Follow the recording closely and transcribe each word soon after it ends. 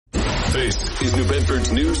This is New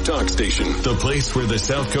Bedford's news talk station, the place where the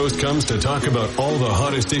South Coast comes to talk about all the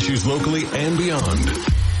hottest issues locally and beyond.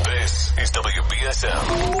 This is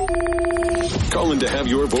WBSM. Call in to have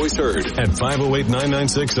your voice heard at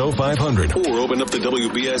 508-996-0500 or open up the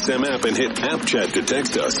WBSM app and hit App Chat to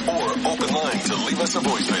text us or open line to leave us a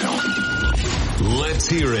voicemail. Let's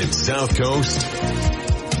hear it, South Coast.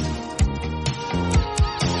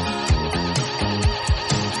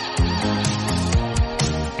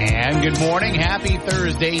 And good morning. Happy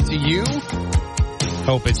Thursday to you.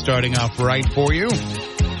 Hope it's starting off right for you.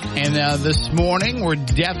 And this morning, we're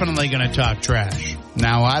definitely going to talk trash.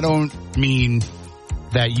 Now, I don't mean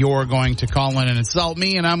that you're going to call in and insult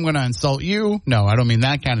me and I'm going to insult you. No, I don't mean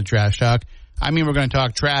that kind of trash talk. I mean we're going to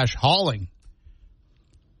talk trash hauling.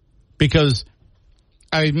 Because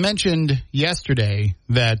I mentioned yesterday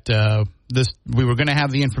that we were going to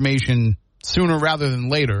have the information sooner rather than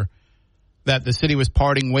later that the city was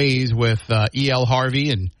parting ways with E.L. Harvey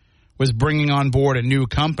and was bringing on board a new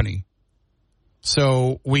company.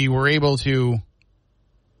 So we were able to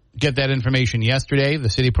get that information yesterday. The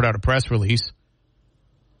city put out a press release.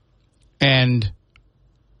 And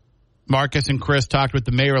Marcus and Chris talked with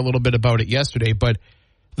the mayor a little bit about it yesterday. But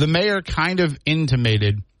the mayor kind of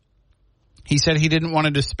intimated, he said he didn't want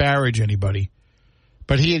to disparage anybody.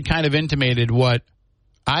 But he had kind of intimated what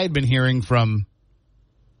I had been hearing from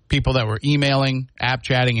people that were emailing, app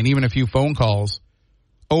chatting, and even a few phone calls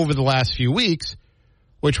over the last few weeks,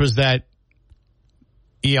 which was that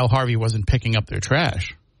E.L. Harvey wasn't picking up their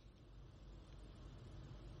trash.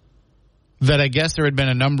 That I guess there had been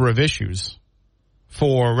a number of issues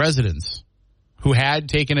for residents who had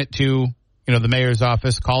taken it to, the mayor's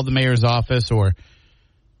office, called the mayor's office, or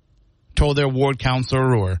told their ward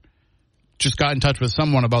counselor, or just got in touch with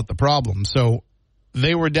someone about the problem. So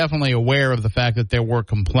they were definitely aware of the fact that there were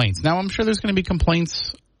complaints. Now, I'm sure there's going to be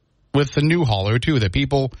complaints with the new hauler, too, that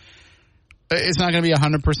it's not going to be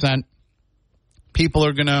 100%. People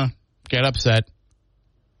are going to get upset,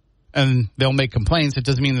 and they'll make complaints. It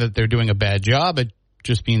doesn't mean that they're doing a bad job. It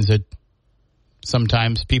just means that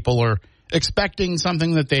sometimes people are expecting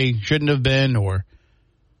something that they shouldn't have been, or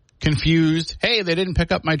confused. Hey, they didn't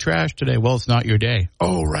pick up my trash today. Well, it's not your day.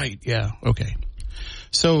 Oh, right. Yeah. Okay.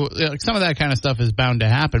 So some of that kind of stuff is bound to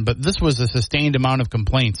happen, but this was a sustained amount of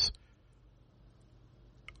complaints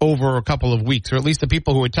over a couple of weeks, or at least the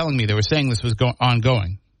people who were telling me, they were saying this was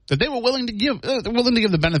ongoing, that they were willing to give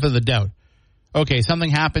the benefit of the doubt. Okay, something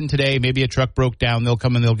happened today, maybe a truck broke down, they'll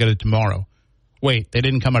come and they'll get it tomorrow. Wait, they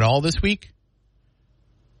didn't come at all this week?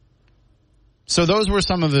 So those were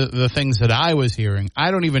some of the things that I was hearing.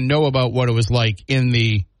 I don't even know about what it was like in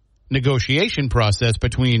the negotiation process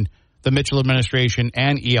between the Mitchell administration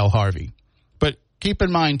and E.L. Harvey. But keep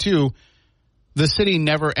in mind, too, the city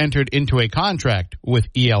never entered into a contract with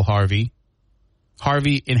E.L. Harvey.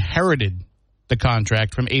 Harvey inherited the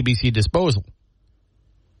contract from ABC Disposal.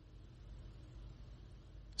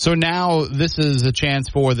 So now this is a chance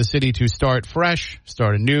for the city to start fresh,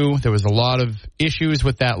 start anew. There was a lot of issues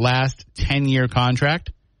with that last 10-year contract.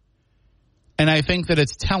 And I think that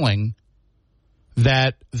it's telling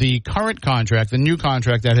that the current contract, the new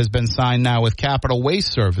contract that has been signed now with Capital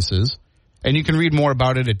Waste Services, and you can read more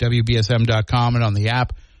about it at WBSM.com and on the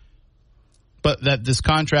app, but that this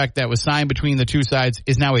contract that was signed between the two sides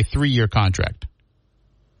is now a 3-year contract.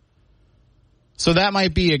 So that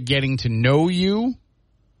might be a getting to know you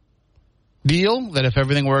deal, that if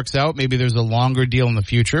everything works out, maybe there's a longer deal in the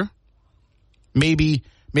future. Maybe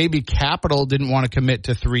Capital didn't want to commit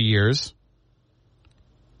to 3 years.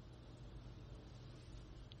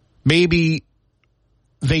 Maybe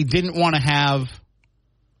they didn't want to have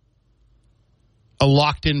a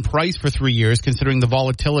locked-in price for 3 years, considering the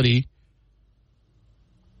volatility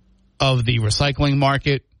of the recycling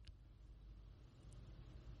market,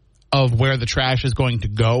 of where the trash is going to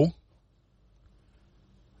go.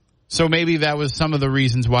 So maybe that was some of the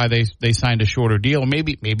reasons why they signed a shorter deal.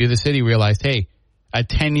 Maybe the city realized, hey, a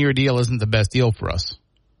 10-year deal isn't the best deal for us.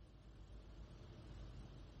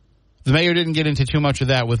 The mayor didn't get into too much of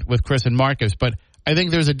that with Chris and Marcus, but I think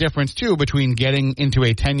there's a difference, too, between getting into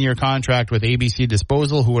a 10-year contract with ABC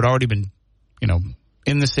Disposal, who had already been,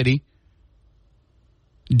 in the city,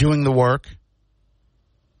 doing the work,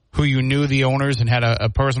 who you knew the owners and had a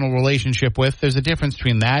personal relationship with. There's a difference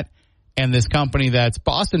between that and this company that's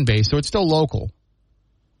Boston-based, so it's still local,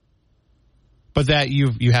 but that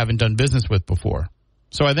you haven't done business with before.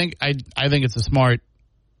 So I think it's a smart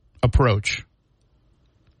approach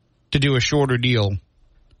to do a shorter deal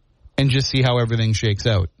and just see how everything shakes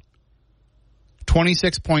out.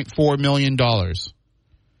 $26.4 million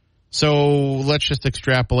So let's just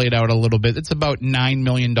extrapolate out a little bit. It's about $9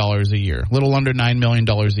 million a year, a little under $9 million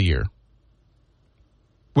a year,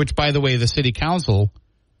 which, by the way, the city council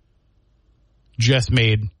just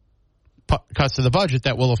made cuts to the budget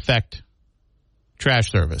that will affect trash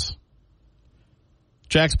service.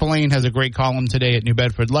 Jack Spillane has a great column today at New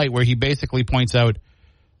Bedford Light where he basically points out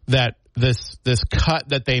that this cut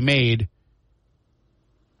that they made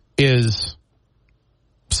is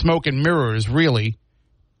smoke and mirrors, really,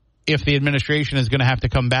 if the administration is going to have to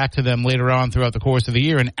come back to them later on throughout the course of the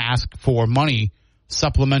year and ask for money,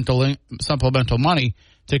 supplemental money,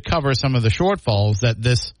 to cover some of the shortfalls that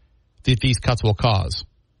these cuts will cause.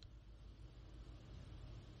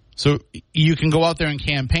 So you can go out there and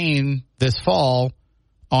campaign this fall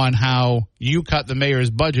on how you cut the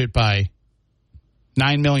mayor's budget by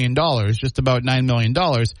 $9 million, just about $9 million,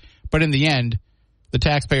 but in the end, the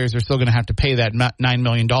taxpayers are still going to have to pay that $9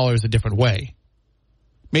 million a different way.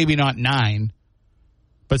 Maybe not 9,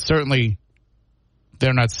 but certainly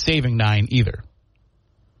they're not saving 9 either.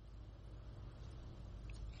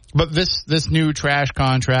 But this new trash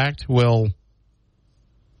contract will,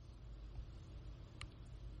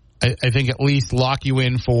 I think, at least lock you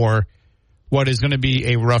in for what is going to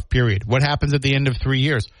be a rough period. What happens at the end of 3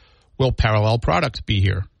 years? Will parallel products be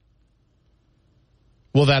here?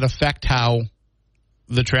 Will that affect how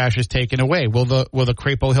the trash is taken away? Will the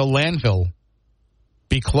Crapo Hill landfill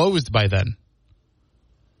be closed by then,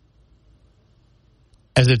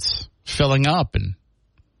 as it's filling up and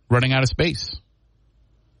running out of space?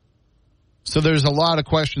 So there's a lot of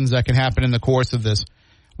questions that can happen in the course of this.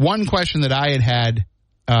 One question that I had,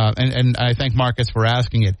 and I thank Marcus for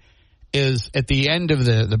asking it, is at the end of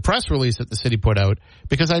the press release that the city put out,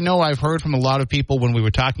 because I know I've heard from a lot of people when we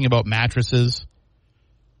were talking about mattresses.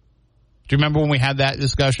 Do you remember when we had that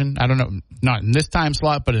discussion? I don't know, not in this time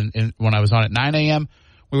slot, but when I was on at 9 a.m.,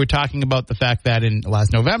 we were talking about the fact that in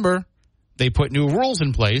last November, they put new rules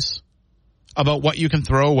in place about what you can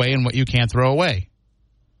throw away and what you can't throw away.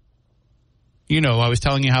 You know, I was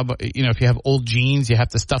telling you how, if you have old jeans, you have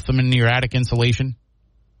to stuff them into your attic insulation.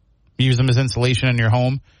 Use them as insulation in your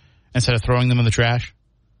home instead of throwing them in the trash.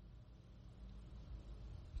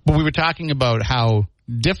 But we were talking about how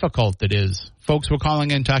difficult it is. Folks were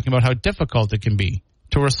calling in talking about how difficult it can be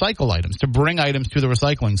to recycle items, to bring items to the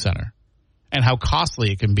recycling center, and how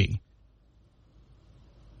costly it can be.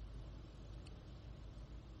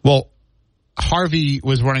 Well, Harvey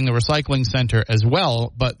was running the recycling center as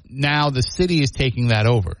well, but now the city is taking that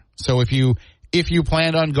over. So if you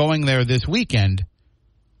planned on going there this weekend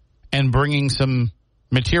and bringing some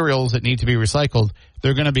materials that need to be recycled,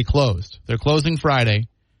 they're going to be closed. They're closing Friday,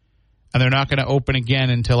 and they're not going to open again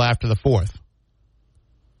until after the 4th.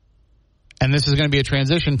 And this is going to be a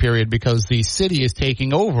transition period because the city is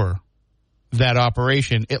taking over that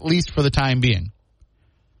operation, at least for the time being.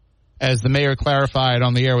 As the mayor clarified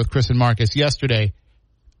on the air with Chris and Marcus yesterday,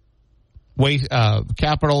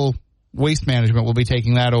 Capital Waste Management will be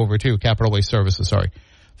taking that over too. Capital Waste Services, sorry.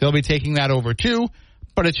 They'll be taking that over too,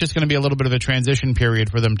 but it's just going to be a little bit of a transition period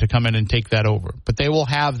for them to come in and take that over. But they will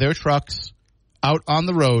have their trucks out on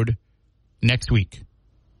the road next week.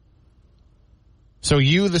 So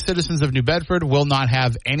you, the citizens of New Bedford, will not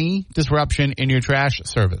have any disruption in your trash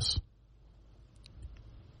service.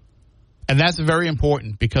 And that's very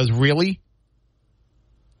important because really,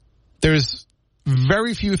 there's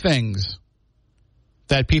very few things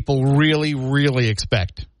that people really, really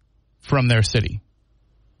expect from their city.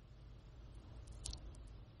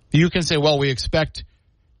 You can say, well, we expect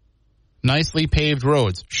nicely paved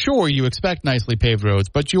roads. Sure, you expect nicely paved roads,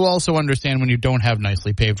 but you also understand when you don't have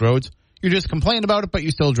nicely paved roads, you just complain about it, but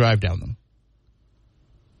you still drive down them.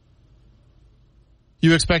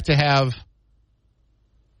 You expect to have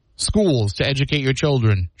schools to educate your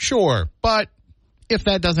children. Sure, but if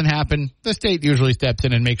that doesn't happen, the state usually steps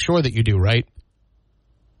in and makes sure that you do, right?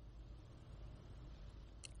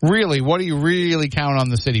 Really, what do you really count on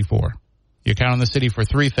the city for? You count on the city for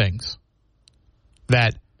 3 things.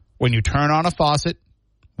 That when you turn on a faucet,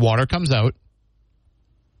 water comes out.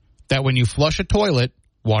 That when you flush a toilet,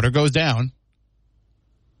 water goes down.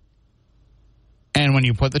 And when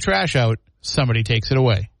you put the trash out, somebody takes it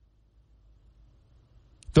away.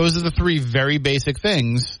 Those are the 3 very basic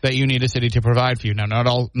things that you need a city to provide for you. Now,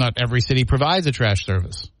 not every city provides a trash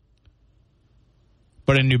service.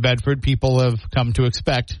 But in New Bedford, people have come to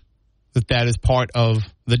expect that that is part of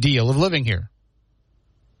the deal of living here.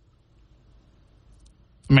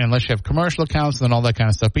 I mean, unless you have commercial accounts and all that kind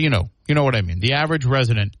of stuff. But you know what I mean. The average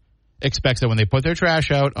resident expects that when they put their trash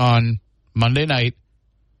out on Monday night,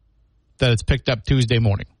 that it's picked up Tuesday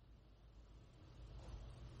morning.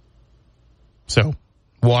 So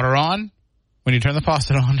Water on when you turn the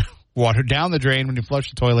faucet on, water down the drain when you flush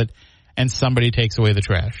the toilet, and somebody takes away the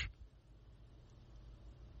trash.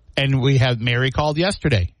 And we had Mary called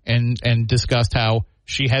yesterday and discussed how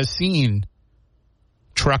she has seen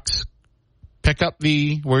trucks pick up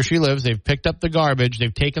where she lives. They've picked up the garbage,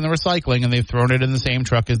 they've taken the recycling, and they've thrown it in the same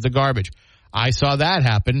truck as the garbage. I saw that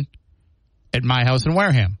happen at my house in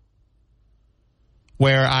Wareham,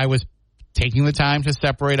 where I was taking the time to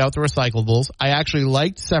separate out the recyclables. I actually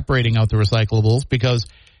liked separating out the recyclables because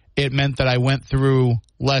it meant that I went through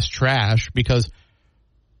less trash, because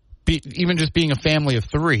even just being a family of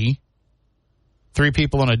three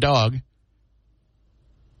people and a dog,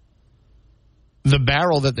 the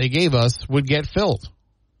barrel that they gave us would get filled.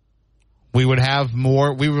 We would have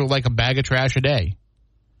more. We were like a bag of trash a day.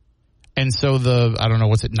 And so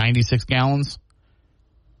 96 gallons?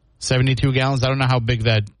 72 gallons? I don't know how big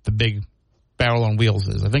the big barrel on wheels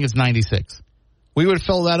is. I think it's 96. We would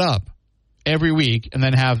fill that up every week and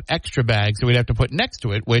then have extra bags that we'd have to put next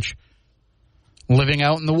to it, which, living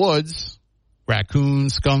out in the woods,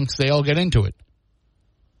 raccoons, skunks, they all get into it.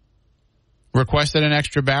 Requested an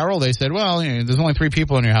extra barrel. They said, well, there's only 3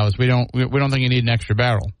 people in your house. We don't think you need an extra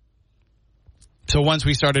barrel. So once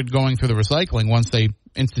we started going through the recycling, once they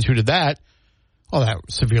instituted that, that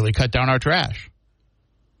severely cut down our trash.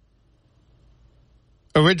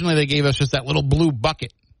 Originally, they gave us just that little blue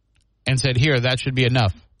bucket and said, here, that should be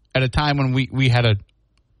enough. At a time when we had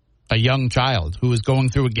a young child who was going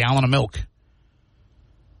through a gallon of milk.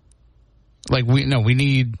 We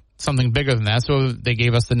need something bigger than that. So they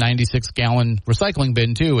gave us the 96-gallon recycling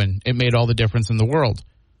bin, too, and it made all the difference in the world.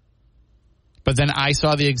 But then I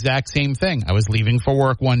saw the exact same thing. I was leaving for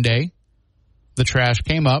work one day. The trash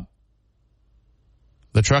came up.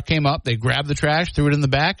 The truck came up. They grabbed the trash, threw it in the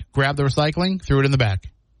back, grabbed the recycling, threw it in the back.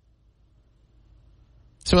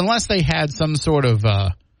 So unless they had some sort of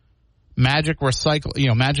magic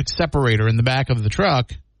separator in the back of the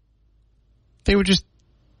truck, they were just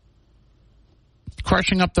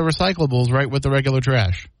crushing up the recyclables right with the regular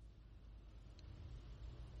trash.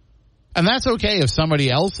 And that's okay if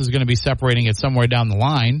somebody else is going to be separating it somewhere down the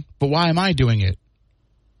line, but why am I doing it?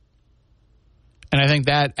 And I think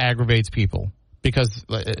that aggravates people because,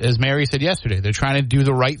 as Mary said yesterday, they're trying to do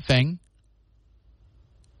the right thing.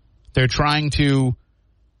 They're trying to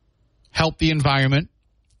help the environment,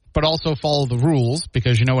 but also follow the rules,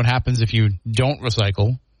 because you know what happens if you don't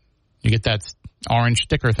recycle. You get that orange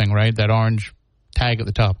sticker thing, right? That orange tag at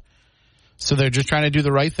the top. So they're just trying to do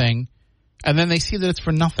the right thing, and then they see that it's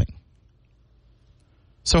for nothing.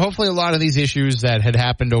 So hopefully a lot of these issues that had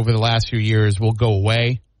happened over the last few years will go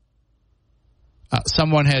away. I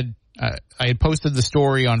had posted the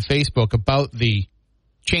story on Facebook about the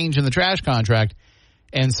change in the trash contract,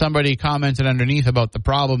 and somebody commented underneath about the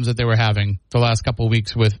problems that they were having the last couple of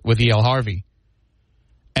weeks with E.L. Harvey.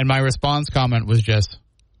 And my response comment was just,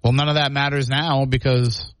 well, none of that matters now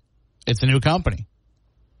because it's a new company.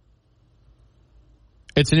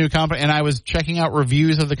 It's a new company, and I was checking out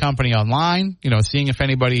reviews of the company online, seeing if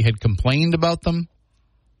anybody had complained about them.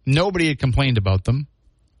 Nobody had complained about them.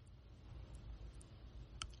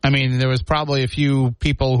 I mean, there was probably a few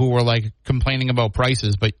people who were complaining about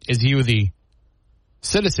prices, but as you, the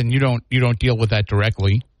citizen, you don't deal with that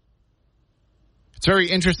directly. It's very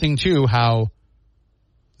interesting too how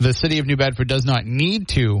the City of New Bedford does not need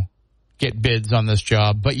to get bids on this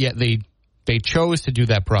job, but yet they chose to do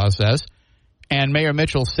that process. And Mayor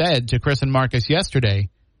Mitchell said to Chris and Marcus yesterday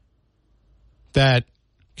that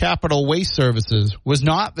Capital Waste Services was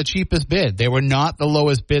not the cheapest bid. They were not the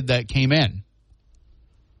lowest bid that came in.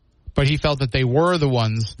 But he felt that they were the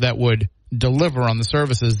ones that would deliver on the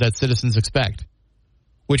services that citizens expect,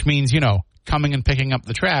 which means, coming and picking up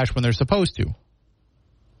the trash when they're supposed to.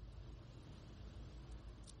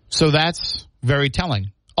 So that's very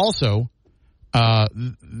telling. Also,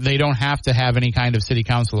 they don't have to have any kind of city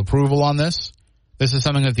council approval on this. This is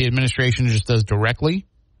something that the administration just does directly,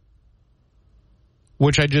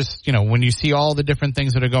 which I just, when you see all the different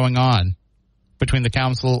things that are going on between the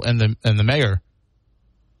council and the mayor,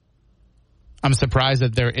 I'm surprised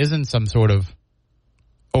that there isn't some sort of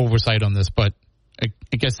oversight on this, but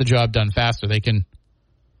it gets the job done faster. They can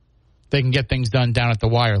get things done down at the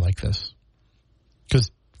wire like this,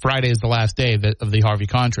 because Friday is the last day of the Harvey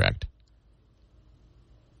contract.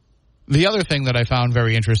 The other thing that I found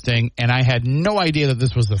very interesting, and I had no idea that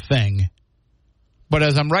this was a thing, but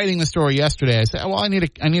as I'm writing the story yesterday, I said, well, I need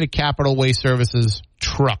a Capital Waste Services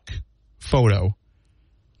truck photo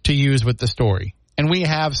to use with the story. And we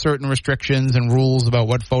have certain restrictions and rules about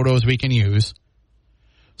what photos we can use.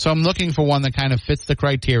 So I'm looking for one that kind of fits the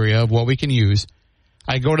criteria of what we can use.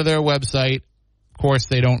 I go to their website. Of course,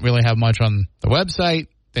 they don't really have much on the website.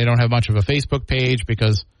 They don't have much of a Facebook page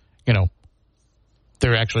because,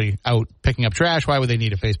 they're actually out picking up trash. Why would they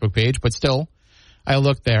need a Facebook page? But still, I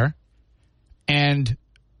looked there, and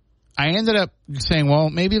I ended up saying, well,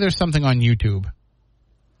 maybe there's something on YouTube.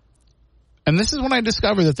 And this is when I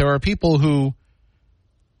discovered that there are people who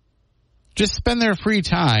just spend their free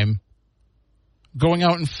time going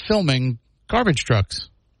out and filming garbage trucks.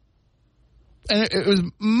 And it was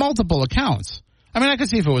multiple accounts. I mean, I could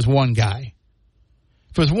see if it was one guy.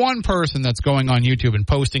 If it was one person that's going on YouTube and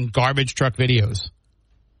posting garbage truck videos.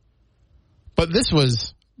 But this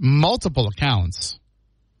was multiple accounts.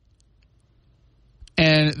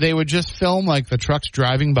 And they would just film like the trucks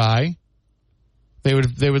driving by. They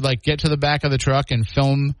would like get to the back of the truck and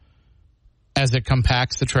film as it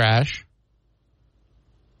compacts the trash.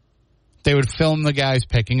 They would film the guys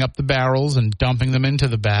picking up the barrels and dumping them into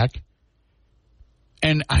the back.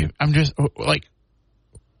 And I'm just like,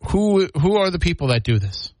 who are the people that do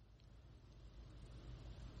this?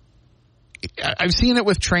 I've seen it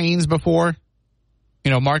with trains before.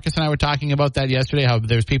 Marcus and I were talking about that yesterday, how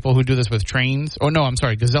there's people who do this with trains. Oh, no, I'm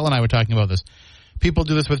sorry. Gazelle and I were talking about this. People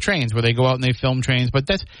do this with trains where they go out and they film trains. But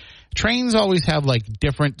trains always have like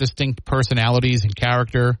different distinct personalities and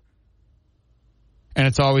character. And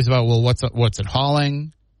it's always about, well, what's it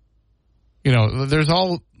hauling? There's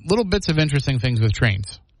all little bits of interesting things with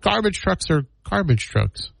trains. Garbage trucks are garbage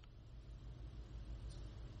trucks.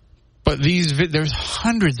 But there's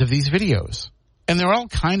hundreds of these videos. And they're all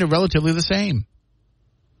kind of relatively the same.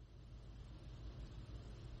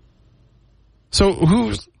 So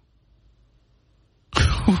who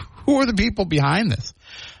are the people behind this?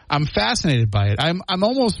 I'm fascinated by it. I'm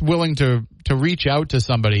almost willing to reach out to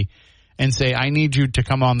somebody and say, I need you to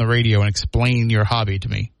come on the radio and explain your hobby to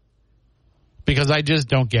me. Because I just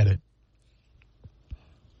don't get it.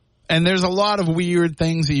 And there's a lot of weird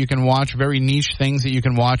things that you can watch, very niche things that you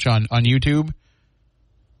can watch on YouTube.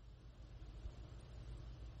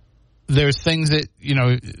 There's things that,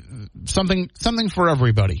 something for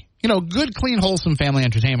everybody. Good, clean, wholesome family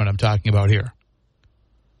entertainment I'm talking about here.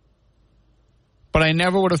 But I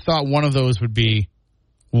never would have thought one of those would be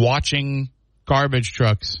watching garbage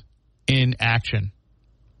trucks in action.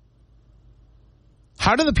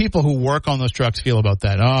 How do the people who work on those trucks feel about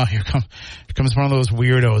that? Oh, here comes one of those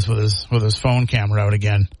weirdos with his phone camera out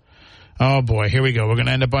again. Oh boy, here we go. We're going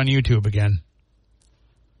to end up on YouTube again.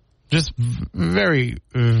 Just very,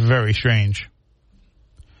 very strange.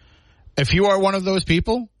 If you are one of those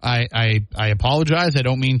people, I apologize. I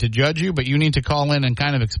don't mean to judge you, but you need to call in and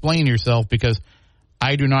kind of explain yourself because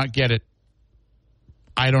I do not get it.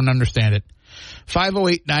 I don't understand it.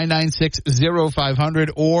 508-996-0500,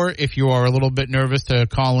 or if you are a little bit nervous to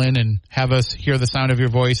call in and have us hear the sound of your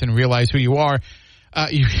voice and realize who you are,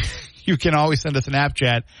 you can always send us an app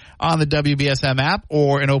chat on the WBSM app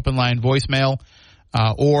or an open line voicemail,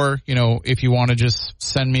 or, if you want to just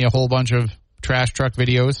send me a whole bunch of trash truck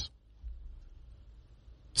videos,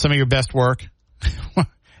 some of your best work.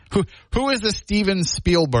 Who is the Steven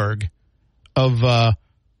Spielberg of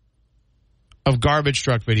garbage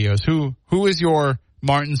truck videos? Who is your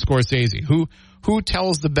Martin Scorsese? Who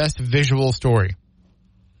tells the best visual story?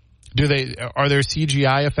 Are there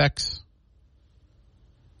CGI effects?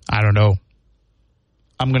 I don't know.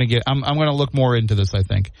 I'm gonna look more into this, I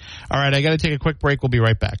think. All right, I got to take a quick break. We'll be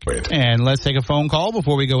right back. And let's take a phone call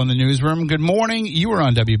before we go in the newsroom. Good morning. You are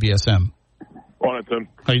on WBSM. Morning, Tim.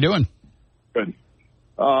 How you doing? Good.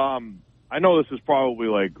 I know this is probably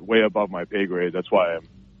like way above my pay grade. That's why I'm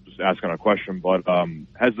just asking a question. But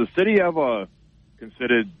has the city ever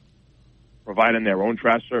considered providing their own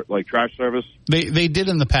trash service? They did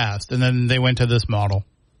in the past, and then they went to this model.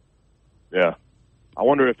 Yeah, I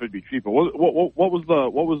wonder if it'd be cheaper. What was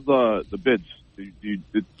the bids? Did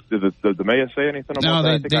the mayor say anything about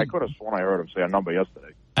that? I could have sworn I heard him say a number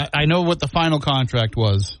yesterday. I know what the final contract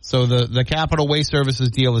was. So the Capital Waste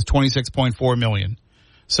Services deal is $26.4 million.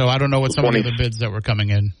 So I don't know what some of the other bids that were coming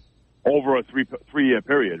in. Over a three-year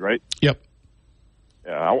period, right? Yep.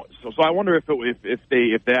 Yeah. So I wonder if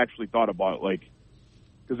they actually thought about it, like,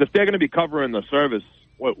 because if they're going to be covering the service,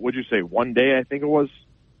 what would you say? 1 day, I think it was.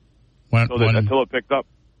 Until it picked up.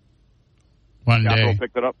 1 day. Capital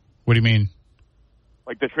picked it up. What do you mean?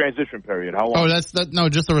 Like the transition period. How long? Oh, no,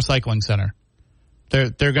 just the recycling center.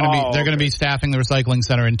 They're going to be staffing the recycling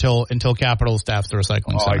center until Capital staffs the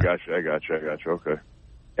recycling center. I got you. Okay.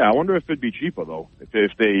 Yeah, I wonder if it'd be cheaper though. If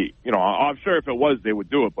they, I'm sure if it was, they would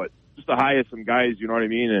do it. But just to hire some guys, you know what I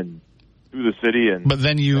mean, and through the city. But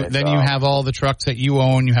then you have all the trucks that you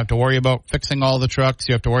own. You have to worry about fixing all the trucks.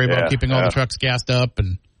 You have to worry about keeping all the trucks gassed up.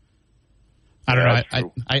 And I don't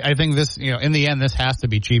know. I think this, in the end, this has to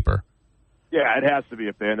be cheaper. Yeah, it has to be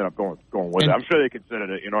if they ended up going with it. I'm sure they considered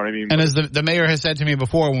it. You know what I mean? And as the mayor has said to me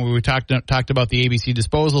before, when we talked about the ABC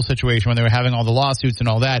disposal situation, when they were having all the lawsuits and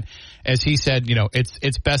all that, as he said,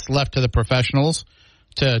 it's best left to the professionals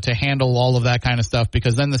to handle all of that kind of stuff,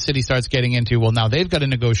 because then the city starts getting into, well, now they've got to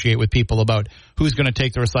negotiate with people about who's going to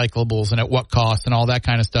take the recyclables and at what cost and all that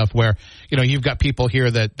kind of stuff, where, you've got people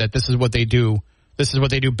here that this is what they do. This is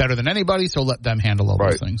what they do better than anybody, so let them handle all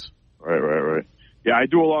those things. Right. Yeah, I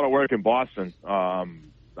do a lot of work in Boston.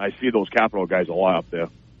 I see those Capital guys a lot up there.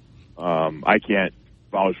 I can't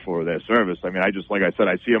vouch for their service. I mean, like I said,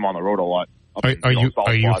 I see them on the road a lot up in South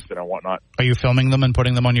Boston and whatnot. Are you filming them and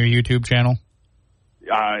putting them on your YouTube channel?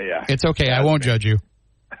 Yeah. It's okay. I won't judge you.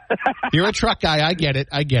 You're a truck guy. I get it.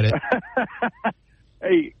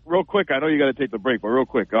 Hey, real quick, I know you got to take the break, but real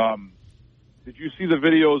quick, did you see the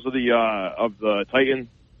videos of the Titan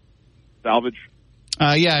salvage?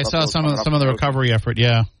 Yeah, I saw some of the recovery effort.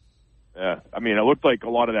 Yeah. Yeah, I mean, it looked like a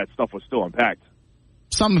lot of that stuff was still intact.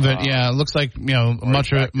 Some of it, yeah. It looks like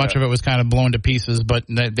much of it was kind of blown to pieces, but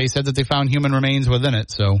they said that they found human remains within it.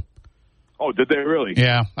 So. Oh, did they really?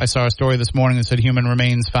 Yeah, I saw a story this morning that said human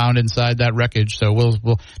remains found inside that wreckage. So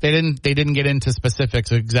they didn't get into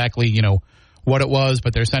specifics exactly, what it was,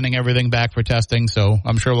 but they're sending everything back for testing. So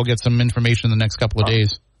I'm sure we'll get some information in the next couple of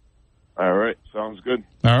days. All right, sounds good.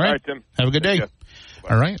 All right, Tim. Have a good day.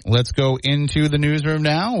 All right, let's go into the newsroom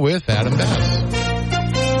now with Adam Bass.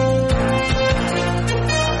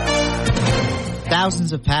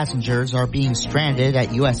 Thousands of passengers are being stranded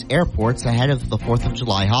at U.S. airports ahead of the 4th of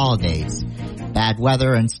July holidays. Bad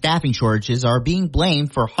weather and staffing shortages are being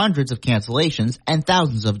blamed for hundreds of cancellations and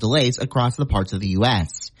thousands of delays across the parts of the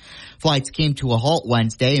U.S. Flights came to a halt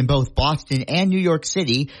Wednesday in both Boston and New York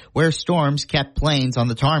City, where storms kept planes on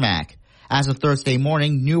the tarmac. As of Thursday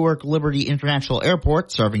morning, Newark Liberty International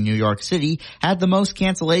Airport, serving New York City, had the most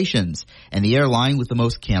cancellations, and the airline with the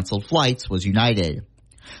most canceled flights was United.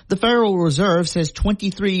 The Federal Reserve says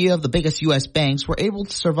 23 of the biggest U.S. banks were able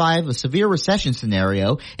to survive a severe recession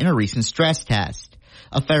scenario in a recent stress test.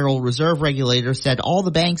 A Federal Reserve regulator said all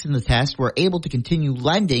the banks in the test were able to continue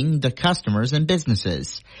lending to customers and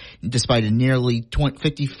businesses. Despite a nearly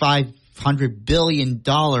 $500 billion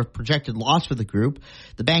projected loss for the group,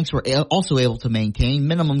 the banks were also able to maintain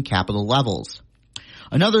minimum capital levels.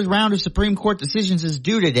 Another round of Supreme Court decisions is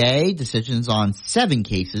due today. Decisions on 7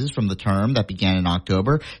 cases from the term that began in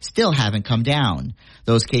October still haven't come down.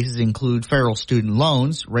 Those cases include federal student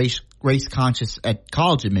loans, race-conscious at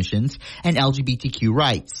college admissions, and LGBTQ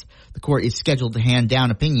rights. The court is scheduled to hand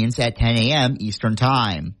down opinions at 10 a.m. Eastern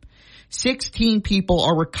Time. 16 people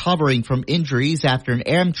are recovering from injuries after an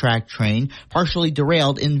Amtrak train partially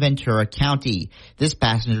derailed in Ventura County. This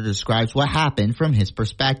passenger describes what happened from his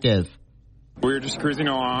perspective. We were just cruising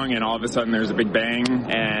along, and all of a sudden there was a big bang,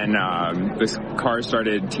 and this car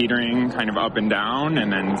started teetering kind of up and down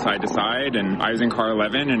and then side to side, and I was in car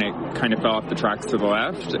 11, and it kind of fell off the tracks to the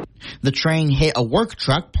left. The train hit a work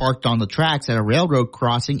truck parked on the tracks at a railroad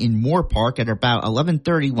crossing in Moore Park at about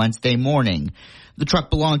 11:30 Wednesday morning. The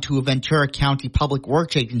truck belonged to a Ventura County Public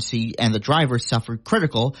Works agency, and the driver suffered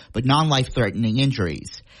critical but non-life-threatening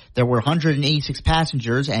injuries. There were 186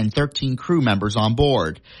 passengers and 13 crew members on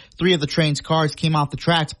board. 3 of the train's cars came off the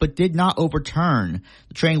tracks but did not overturn.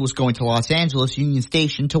 The train was going to Los Angeles Union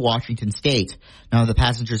Station to Washington State. None of the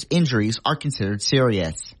passengers' injuries are considered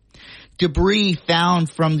serious. Debris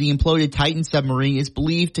found from the imploded Titan submarine is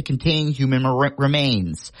believed to contain human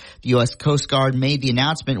remains. The U.S. Coast Guard made the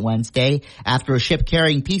announcement Wednesday after a ship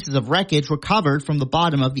carrying pieces of wreckage recovered from the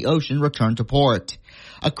bottom of the ocean returned to port.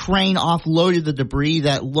 A crane offloaded the debris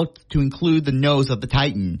that looked to include the nose of the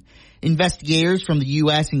Titan. Investigators from the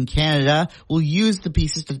U.S. and Canada will use the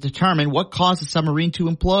pieces to determine what caused the submarine to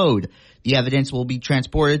implode. The evidence will be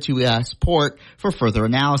transported to a port for further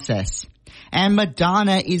analysis. And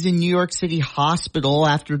Madonna is in New York City Hospital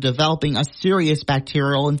after developing a serious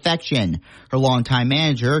bacterial infection. Her longtime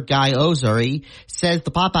manager, Guy Ozuri, says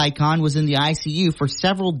the pop icon was in the ICU for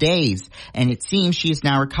several days, and it seems she is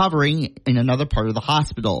now recovering in another part of the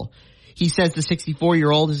hospital. He says the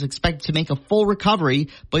 64-year-old is expected to make a full recovery,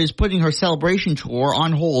 but is putting her celebration tour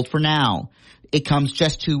on hold for now. It comes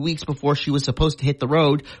just 2 weeks before she was supposed to hit the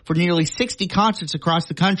road for nearly 60 concerts across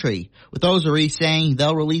the country, with Ozuri saying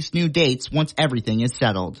they'll release new dates once everything is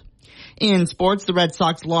settled. In sports, the Red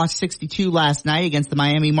Sox lost 62 last night against the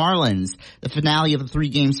Miami Marlins. The finale of the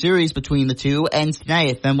 3-game series between the two ends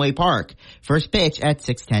tonight at Fenway Park. First pitch at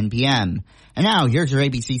 6:10 p.m. And now, here's your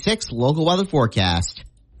ABC 6 local weather forecast.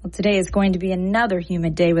 Well, today is going to be another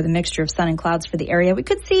humid day with a mixture of sun and clouds for the area. We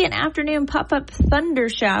could see an afternoon pop-up thunder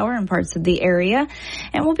shower in parts of the area,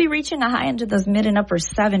 and we'll be reaching a high into those mid and upper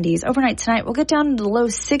 70s. Overnight tonight, we'll get down into the low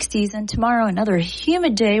 60s, and tomorrow another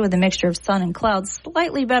humid day with a mixture of sun and clouds.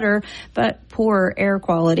 Slightly better, but poorer air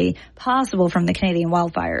quality possible from the Canadian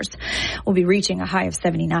wildfires. We'll be reaching a high of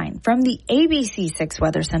 79. From the ABC 6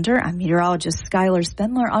 Weather Center, I'm meteorologist Skylar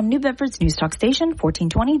Spindler on New Bedford's News Talk Station,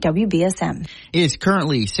 1420 WBSM. It is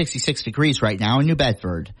currently 66 degrees right now in New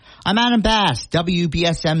Bedford. I'm Adam Bass,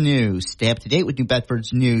 WBSM News. Stay up to date with New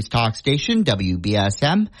Bedford's News Talk Station,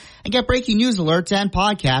 WBSM, and get breaking news alerts and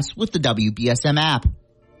podcasts with the WBSM app.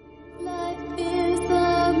 Life is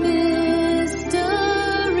a mystery.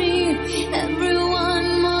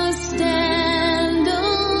 Everyone must stand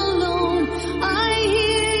alone. I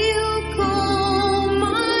hear you call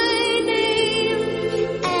my name,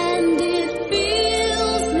 and it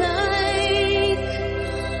feels like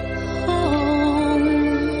home.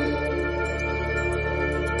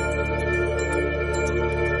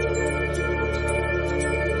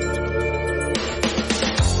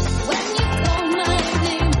 When you call my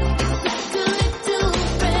name, it's like a little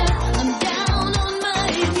prayer. I'm down on my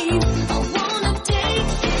knees. I wanna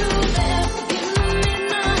take you there. In the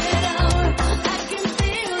midnight hour, I can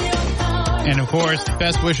feel your power. And, of course,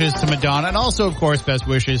 best wishes to Madonna. And also, of course, best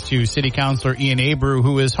wishes to City Councilor Ian Abreu,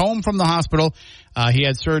 who is home from the hospital. He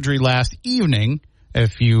had surgery last evening.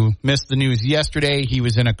 If you missed the news yesterday, he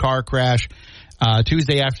was in a car crash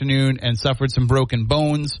Tuesday afternoon and suffered some broken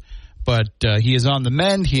bones. But he is on the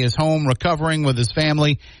mend. He is home recovering with his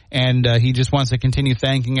family. And he just wants to continue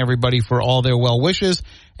thanking everybody for all their well wishes.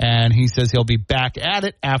 And he says he'll be back at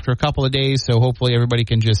it after a couple of days. So hopefully everybody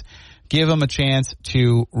can just give him a chance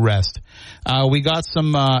to rest. We got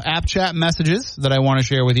some app chat messages that I want to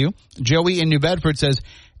share with you. Joey in New Bedford says,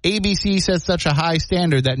 ABC sets such a high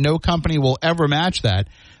standard that no company will ever match that.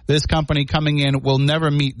 This company coming in will never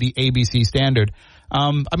meet the ABC standard.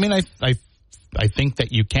 I think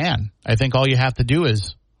that you can. I think all you have to do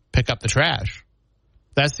is pick up the trash.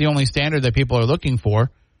 That's the only standard that people are looking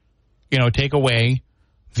for. You know, take away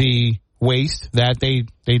the waste that they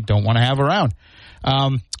don't want to have around.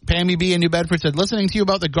 Pammy B in New Bedford said, listening to you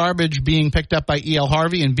about the garbage being picked up by E.L.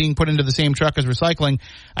 Harvey and being put into the same truck as recycling,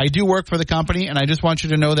 I do work for the company, and I just want you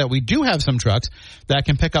to know that we do have some trucks that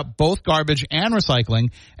can pick up both garbage and recycling,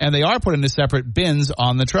 and they are put into separate bins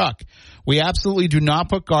on the truck. We absolutely do not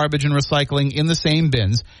put garbage and recycling in the same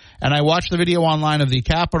bins. And I watched the video online of the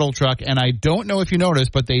Capital truck, and I don't know if you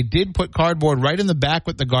noticed, but they did put cardboard right in the back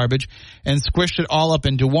with the garbage and squished it all up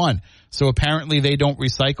into one. So apparently they don't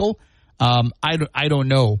recycle. I don't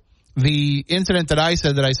know. The incident that I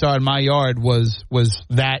said that I saw in my yard was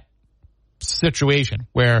that situation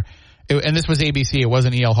where, and this was ABC, it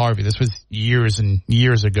wasn't E.L. Harvey. This was years and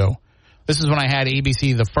years ago. This is when I had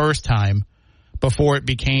ABC the first time before it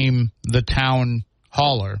became the town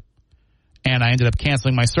hauler. And I ended up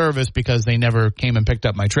canceling my service because they never came and picked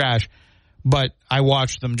up my trash. But I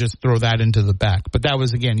watched them just throw that into the back. But that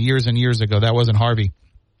was, again, years and years ago. That wasn't Harvey.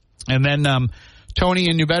 And then Tony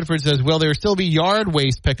in New Bedford says, will there still be yard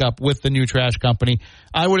waste pickup with the new trash company?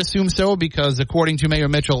 I would assume so, because according to Mayor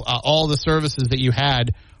Mitchell, all the services that you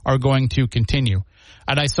had are going to continue.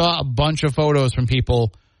 And I saw a bunch of photos from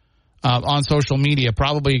people on social media,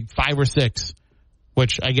 probably 5 or 6,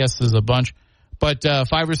 which I guess is a bunch. But 5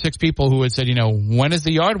 or 6 people who had said, when is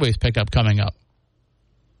the yard waste pickup coming up?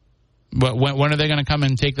 But when are they going to come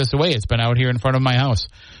and take this away? It's been out here in front of my house.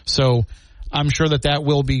 So I'm sure that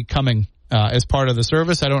will be coming as part of the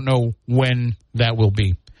service. I don't know when that will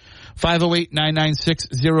be.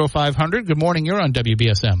 508-996-0500. Good morning. You're on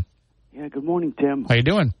WBSM. Yeah, good morning, Tim. How you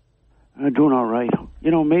doing? I'm doing all right.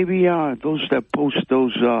 Maybe those that post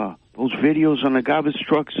those videos on the garbage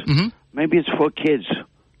trucks, maybe it's for kids,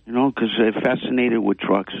 because they're fascinated with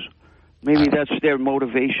trucks. Maybe that's their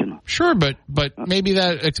motivation. Sure, but maybe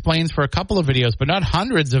that explains for a couple of videos, but not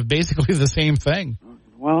hundreds of basically the same thing.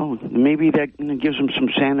 Well, maybe that gives them some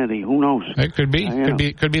sanity. Who knows? It could be.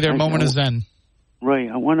 Could be their moment of zen. Right.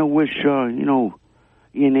 I want to wish, Ian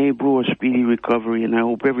Abreu a speedy recovery, and I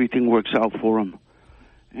hope everything works out for him.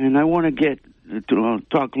 And I want to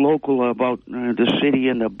talk local about the city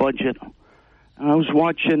and the budget. I was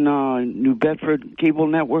watching New Bedford Cable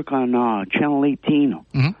Network on Channel 18.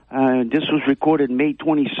 This was recorded May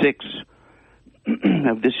 26th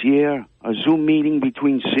of this year, a Zoom meeting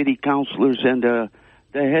between city councilors and the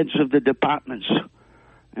heads of the departments.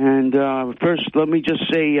 And first, let me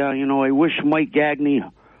just say, I wish Mike Gagney,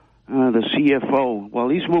 the CFO, well,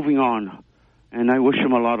 he's moving on, and I wish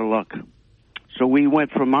him a lot of luck. So we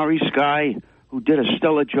went from Ari Sky, who did a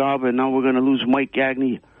stellar job, and now we're going to lose Mike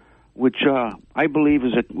Gagney, which I believe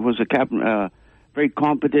was a very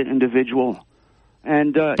competent individual.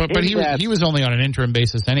 And but he was only on an interim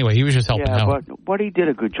basis anyway. He was just helping out. But he did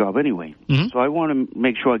a good job anyway. Mm-hmm. So I want to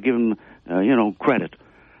make sure I give him credit.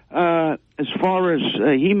 As far as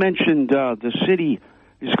he mentioned, the city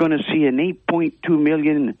is going to see an $8.2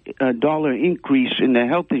 million increase in the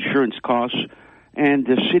health insurance costs, and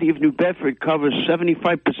the City of New Bedford covers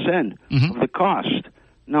 75% of the cost.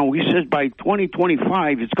 Now, he says by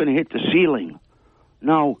 2025 it's going to hit the ceiling.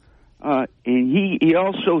 Now, and he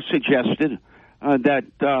also suggested that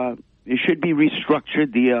it should be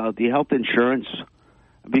restructured, the health insurance,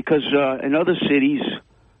 because in other cities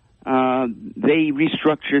they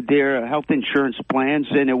restructured their health insurance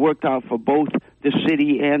plans, and it worked out for both the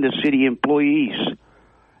city and the city employees.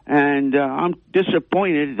 And I'm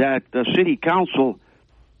disappointed that the city council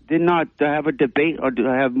did not have a debate or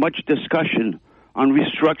have much discussion on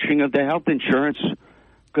restructuring of the health insurance,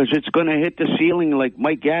 because it's going to hit the ceiling, like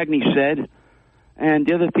Mike Gagney said. And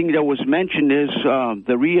the other thing that was mentioned is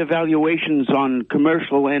the reevaluations on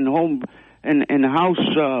commercial and home and house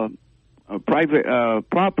private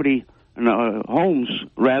property and homes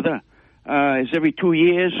rather is every 2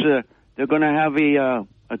 years. They're going to have a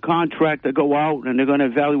contract to go out, and they're going to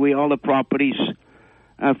evaluate all the properties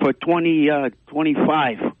for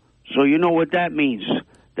 2025. So you know what that means.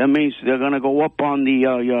 That means they're going to go up on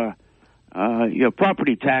the your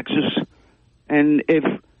property taxes, and if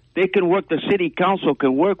they can work, the city council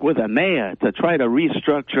can work with the mayor to try to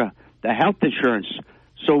restructure the health insurance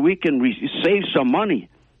so we can save some money.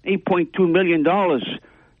 $8.2 million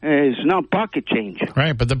is not pocket change.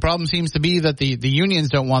 Right, but the problem seems to be that the unions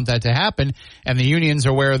don't want that to happen, and the unions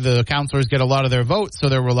are where the councilors get a lot of their votes, so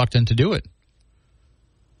they're reluctant to do it.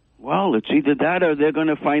 Well, it's either that or they're going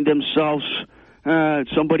to find themselves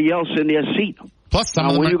somebody else in their seat. Plus, some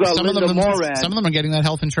of them are getting that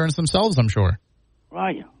health insurance themselves, I'm sure.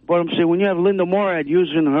 Right. But I'm saying, when you have Linda Morad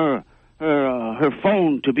using her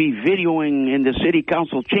phone to be videoing in the city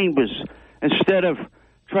council chambers instead of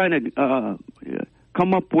trying to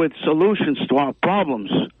come up with solutions to our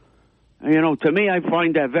problems, to me, I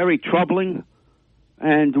find that very troubling.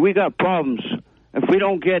 And we got problems. If we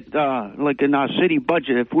don't get, like in our city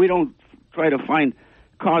budget, if we don't try to find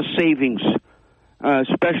cost savings,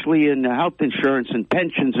 especially in health insurance and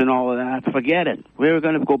pensions and all of that, forget it. We're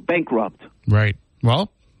going to go bankrupt. Right.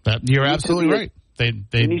 Well, you're absolutely right.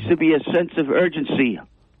 There needs to be a sense of urgency,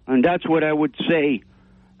 and that's what I would say.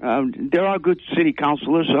 There are good city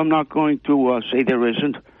councilors. I'm not going to say there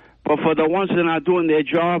isn't. But for the ones that are not doing their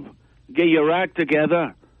job, get your act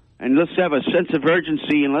together, and let's have a sense of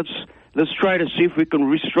urgency, and let's try to see if we can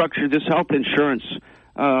restructure this health insurance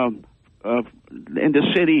in the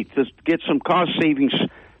city to get some cost savings,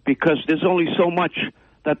 because there's only so much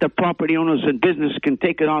that the property owners and business can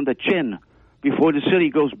take it on the chin before the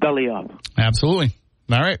city goes belly up. Absolutely.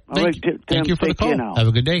 All right. Thank you for the call. Have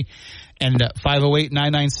a good day. And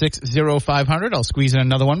 508-996-0500. I'll squeeze in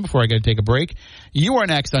another one before I got to take a break. You are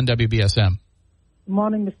next on WBSM. Good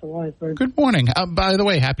morning, Mr. Weisberg. Good morning. By the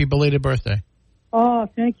way, happy belated birthday. Oh,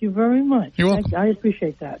 thank you very much. You're welcome. I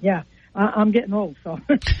appreciate that. Yeah, I'm getting old, so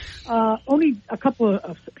only a couple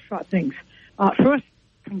of short things. First,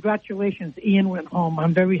 congratulations, Ian went home.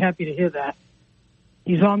 I'm very happy to hear that.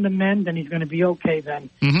 He's on the mend, and he's going to be okay then.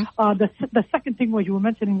 Mm-hmm. The second thing was, you were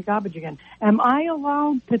mentioning the garbage again. Am I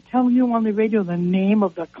allowed to tell you on the radio the name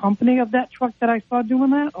of the company of that truck that I saw doing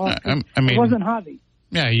that? Or it wasn't Harvey.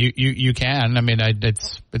 Yeah, you can. I mean,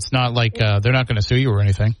 it's not like they're not going to sue you or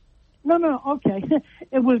anything. No, okay.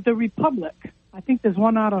 It was the Republic. I think there's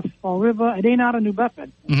one out of Fall River. It ain't out of New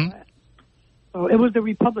Bedford. Mm-hmm. So it was the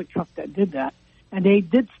Republic truck that did that, and they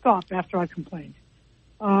did stop after I complained.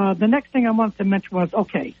 The next thing I wanted to mention was,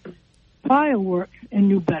 fireworks in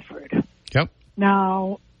New Bedford. Yep.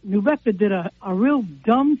 Now, New Bedford did a real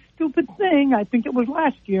dumb, stupid thing. I think it was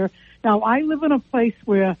last year. Now, I live in a place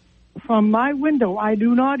where from my window, I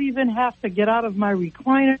do not even have to get out of my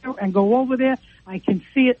recliner and go over there. I can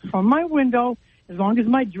see it from my window as long as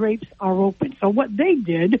my drapes are open. So what they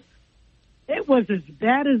did, it was as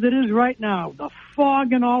bad as it is right now. The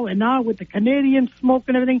fog and all, and now with the Canadian smoke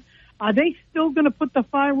and everything, are they still going to put the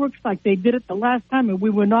fireworks like they did it the last time and we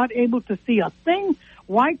were not able to see a thing?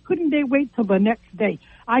 Why couldn't they wait till the next day?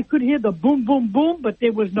 I could hear the boom, boom, boom, but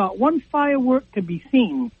there was not one firework to be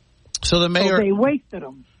seen. So the mayor... So they wasted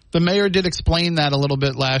them. The mayor did explain that a little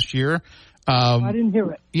bit last year. I didn't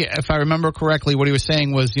hear it. Yeah, if I remember correctly, what he was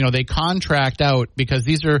saying was, they contract out because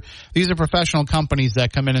these are professional companies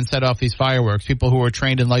that come in and set off these fireworks, people who are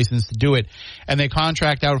trained and licensed to do it, and they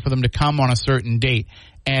contract out for them to come on a certain date.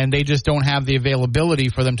 And they just don't have the availability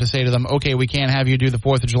for them to say to them, okay, we can't have you do the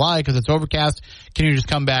 4th of July because it's overcast. Can you just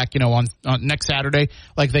come back, on next Saturday?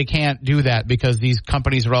 Like, they can't do that because these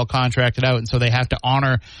companies are all contracted out, and so they have to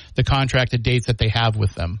honor the contracted dates that they have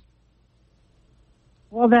with them.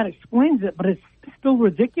 Well, that explains it, but it's still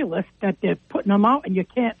ridiculous that they're putting them out and you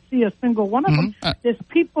can't see a single one of them. There's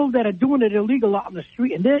people that are doing it illegal out on the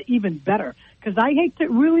street, and they're even better. Because I hate to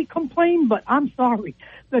really complain, but I'm sorry.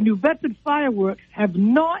 The New Bedford fireworks have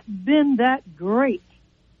not been that great.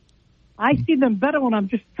 I see them better when I'm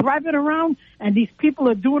just driving around, and these people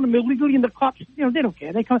are doing them illegally, and the cops, they don't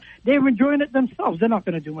care. They're enjoying it themselves. They're not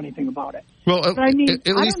going to do anything about it. Well, at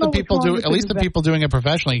least the people doing it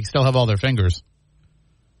professionally still have all their fingers.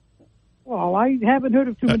 Well, I haven't heard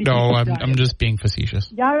of too many people. No, I'm just being facetious.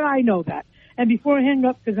 Yeah, I know that. And before I hang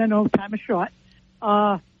up, because I know time is short,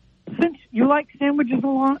 since you like sandwiches a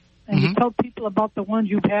lot, and you tell people about the ones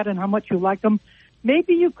you've had and how much you like them,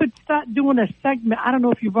 maybe you could start doing a segment. I don't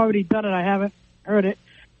know if you've already done it. I haven't heard it.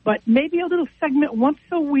 But maybe a little segment once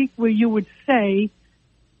a week where you would say,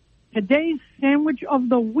 today's sandwich of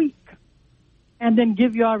the week, and then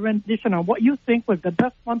give your rendition on what you think was the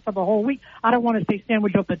best one for the whole week. I don't want to say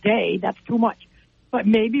sandwich of the day. That's too much. But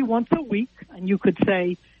maybe once a week, and you could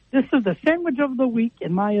say, this is the sandwich of the week,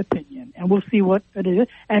 in my opinion, and we'll see what it is,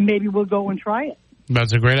 and maybe we'll go and try it.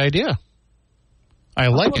 That's a great idea. I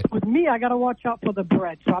like it. With me, I got to watch out for the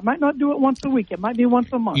bread, so I might not do it once a week. It might be once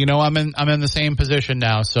a month. I'm in the same position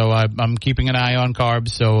now, so I'm keeping an eye on carbs.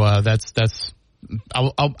 So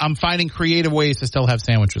I'm finding creative ways to still have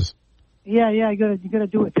sandwiches. Yeah, you gotta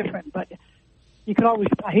do it different, but you could always.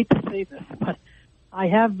 I hate to say this, but I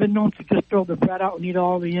have been known to just throw the bread out and eat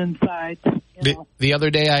all the insides. The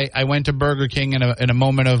other day, I went to Burger King in a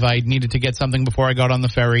moment of I needed to get something before I got on the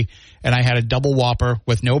ferry, and I had a double Whopper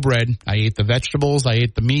with no bread. I ate the vegetables, I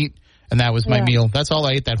ate the meat, and that was my meal. That's all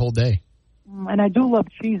I ate that whole day. And I do love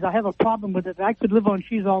cheese. I have a problem with it. I could live on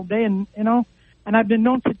cheese all day, and and I've been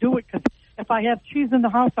known to do it because if I have cheese in the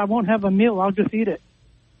house, I won't have a meal. I'll just eat it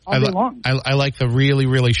all day long. I like the really,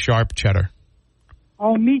 really sharp cheddar.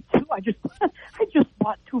 Oh, me too. I just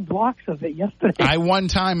bought 2 blocks of it yesterday. One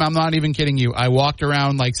time, I'm not even kidding you, I walked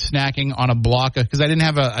around like snacking on a block because I didn't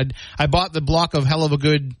have I bought the block of hell of a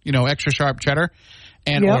good, extra sharp cheddar.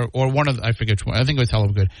 And or one of I forget which one. I think it was hell of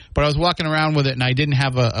a good. But I was walking around with it and I didn't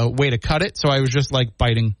have a way to cut it, so I was just like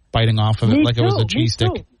biting off of it like it was a cheese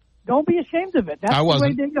stick. Don't be ashamed of it. That's I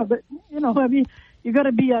wasn't. The way they go. But, I mean, you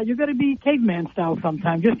gotta be caveman style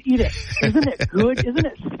sometimes. Just eat it. Isn't it good? Isn't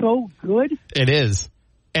it so good? It is.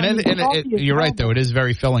 And you're right though. It is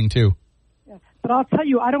very filling too. Yeah. But I'll tell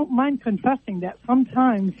you, I don't mind confessing that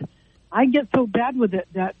sometimes I get so bad with it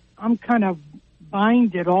that I'm kind of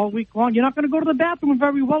binded all week long. You're not going to go to the bathroom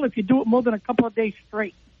very well if you do it more than a couple of days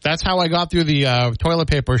straight. That's how I got through the toilet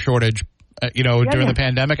paper shortage. During the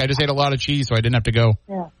pandemic, I just ate a lot of cheese, so I didn't have to go.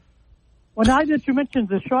 Yeah. Well, now that you mentioned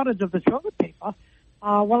the shortage of the toilet paper,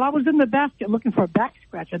 while I was in the basket looking for a back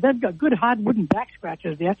scratcher, they've got good hard wooden back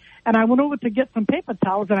scratchers there, and I went over to get some paper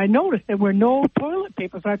towels, and I noticed there were no toilet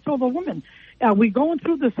paper, so I told the woman, are we going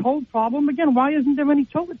through this whole problem again? Why isn't there any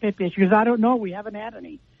toilet paper? She goes, I don't know. We haven't had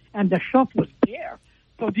any. And the shelf was bare.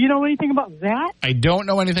 So do you know anything about that? I don't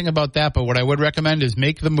know anything about that, but what I would recommend is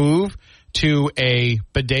make the move to a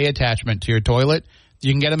bidet attachment to your toilet.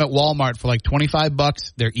 You can get them at Walmart for like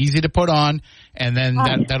 $25. They're easy to put on, and then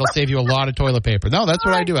that'll save you a lot of toilet paper. No, that's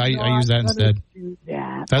what I do. I use that instead.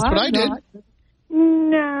 That's what I did.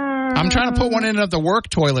 No. I'm trying to put one in at the work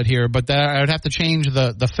toilet here, but I would have to change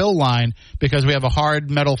the fill line because we have a hard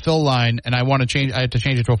metal fill line, and I have to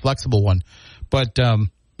change it to a flexible one. But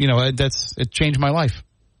it changed my life.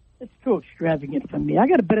 It's too extravagant for me. I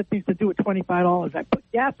got better things to do with $25. I put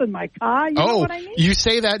gas in my car. You know what I mean? You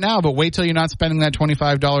say that now, but wait till you're not spending that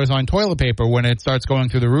 $25 on toilet paper when it starts going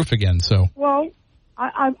through the roof again. So. Well,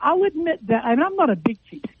 I'll admit that, and I'm not a big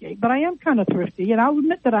cheapskate, but I am kind of thrifty, and I'll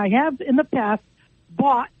admit that I have in the past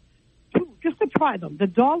bought 2 just to try them. The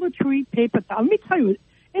Dollar Tree paper towel. Let me tell you,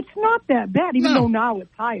 it's not that bad, even though now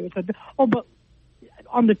it's higher. But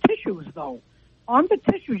on the tissues, though,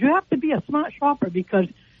 you have to be a smart shopper because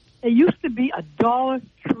it used to be $1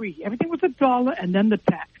 Tree. Everything was $1 and then the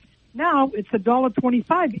tax. Now it's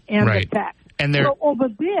 $1.25 and the tax. And so over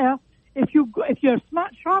there, if you're a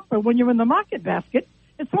smart shopper, when you're in the market basket,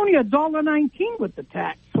 it's only $1.19 with the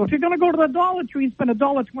tax. So if you're going to go to the Dollar Tree and spend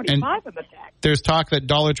 $1.25 in the tax. There's talk that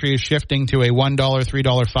Dollar Tree is shifting to a $1, $3,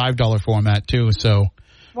 $5 format too. So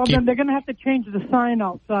Well, then they're going to have to change the sign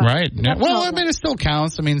outside. Right. Yeah. Well, I mean, it still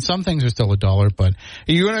counts. I mean, some things are still $1, but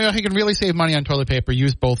you can really save money on toilet paper.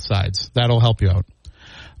 Use both sides. That'll help you out.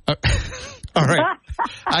 All right.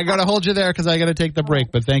 I got to hold you there because I got to take the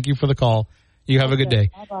break, but thank you for the call. You have a good day.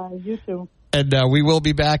 Bye-bye. You too. And we will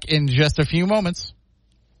be back in just a few moments.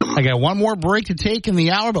 I got one more break to take in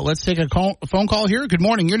the hour, but let's take a phone call here. Good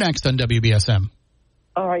morning. You're next on WBSM.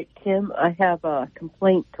 All right, Tim, I have a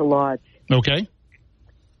complaint to lodge. Okay.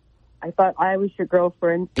 I thought I was your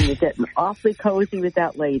girlfriend, and you're getting awfully cozy with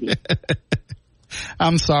that lady.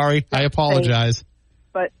 I'm sorry. I apologize.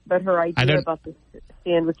 But her idea about the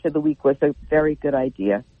sandwich of the week was a very good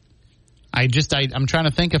idea. I'm trying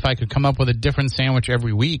to think if I could come up with a different sandwich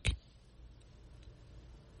every week.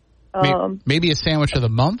 Maybe a sandwich of the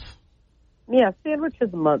month? Yeah, sandwich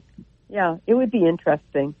of the month. Yeah, it would be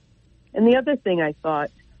interesting. And the other thing I thought,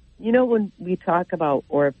 when we talk about,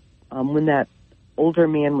 or when that older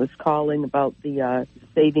man was calling about the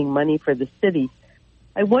saving money for the city,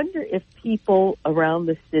 I wonder if people around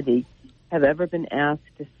the city have ever been asked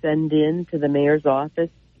to send in to the mayor's office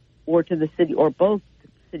or to the city, or both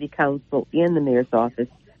city council and the mayor's office,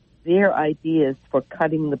 their ideas for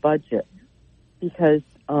cutting the budget. Because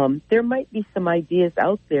there might be some ideas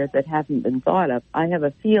out there that haven't been thought of. I have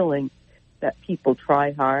a feeling that people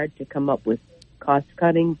try hard to come up with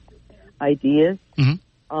cost-cutting ideas.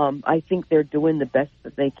 Mm-hmm. I think they're doing the best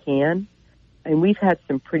that they can. And we've had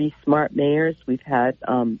some pretty smart mayors. We've had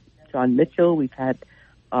John Mitchell. We've had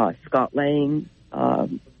Scott Lang.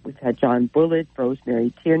 We've had John Bullard,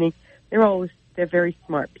 Rosemary Tierney. They're very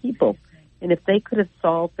smart people. And if they could have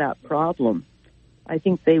solved that problem, I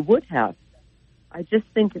think they would have. I just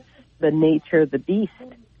think it's the nature of the beast.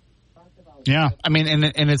 Yeah, I mean,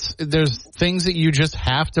 and there's things that you just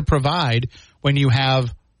have to provide when you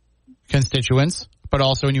have constituents, but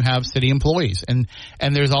also when you have city employees, and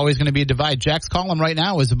there's always going to be a divide. Jack's column right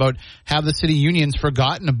now is about have the city unions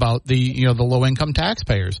forgotten about the low income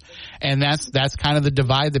taxpayers, and that's kind of the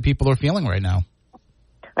divide that people are feeling right now.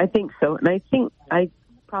 I think so, and I think I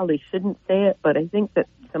probably shouldn't say it, but I think that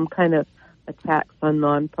some kind of a tax on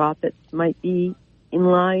nonprofits might be in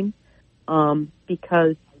line,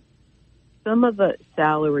 because some of the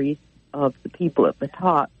salaries of the people at the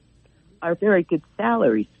top are very good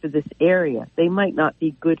salaries for this area. They might not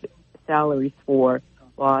be good salaries for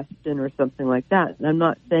Boston or something like that. And I'm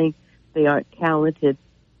not saying they aren't talented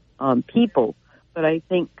people, but I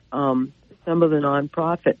think some of the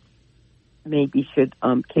nonprofits maybe should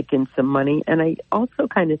kick in some money. And I also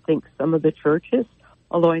kind of think some of the churches,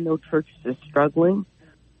 although I know churches are struggling,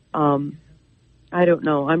 I don't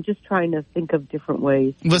know. I'm just trying to think of different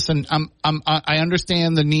ways. Listen, I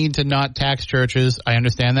understand the need to not tax churches. I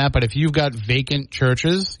understand that. But if you've got vacant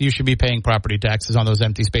churches, you should be paying property taxes on those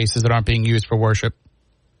empty spaces that aren't being used for worship.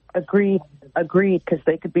 Agreed, because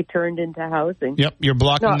they could be turned into housing. Yep, you're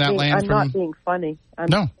blocking that land I'm from... not being funny.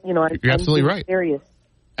 No, you're absolutely right. Serious.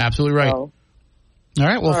 Absolutely right. So, all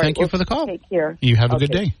right, well, thank you for the call. Take care. You have a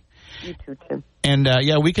good day. You too, Tim. And,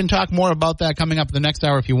 we can talk more about that coming up the next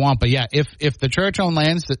hour if you want. But, yeah, if the church owns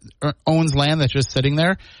land that's just sitting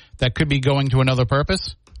there that could be going to another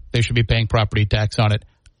purpose, they should be paying property tax on it.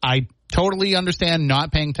 I totally understand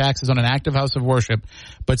not paying taxes on an active house of worship,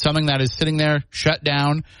 but something that is sitting there, shut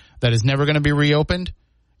down, that is never going to be reopened,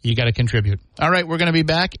 you got to contribute. All right, we're going to be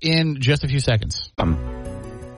back in just a few seconds.